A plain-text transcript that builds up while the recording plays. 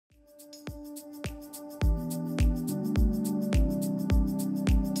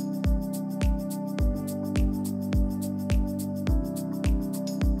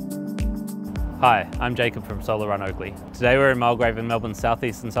Hi, I'm Jacob from Solar Run Oakleigh. Today we're in Mulgrave in Melbourne's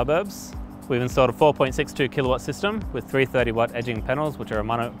southeastern suburbs. We've installed a 4.62 kilowatt system with 330 watt Eging panels, which are a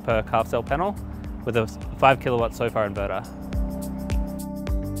Mono Perc half cell panel, with a 5 kilowatt Sofar Inverter.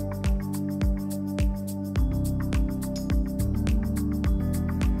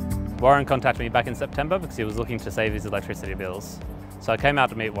 Warren contacted me back in September because he was looking to save his electricity bills. So I came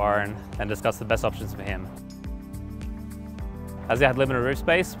out to meet Warren and discuss the best options for him. As he had limited roof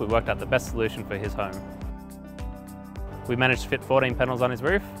space, we worked out the best solution for his home. We managed to fit 14 panels on his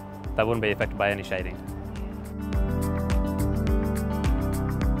roof that wouldn't be affected by any shading.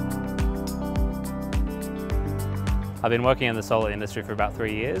 I've been working in the solar industry for about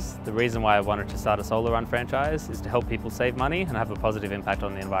 3 years. The reason why I wanted to start a Solar Run franchise is to help people save money and have a positive impact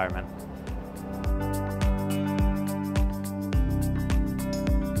on the environment.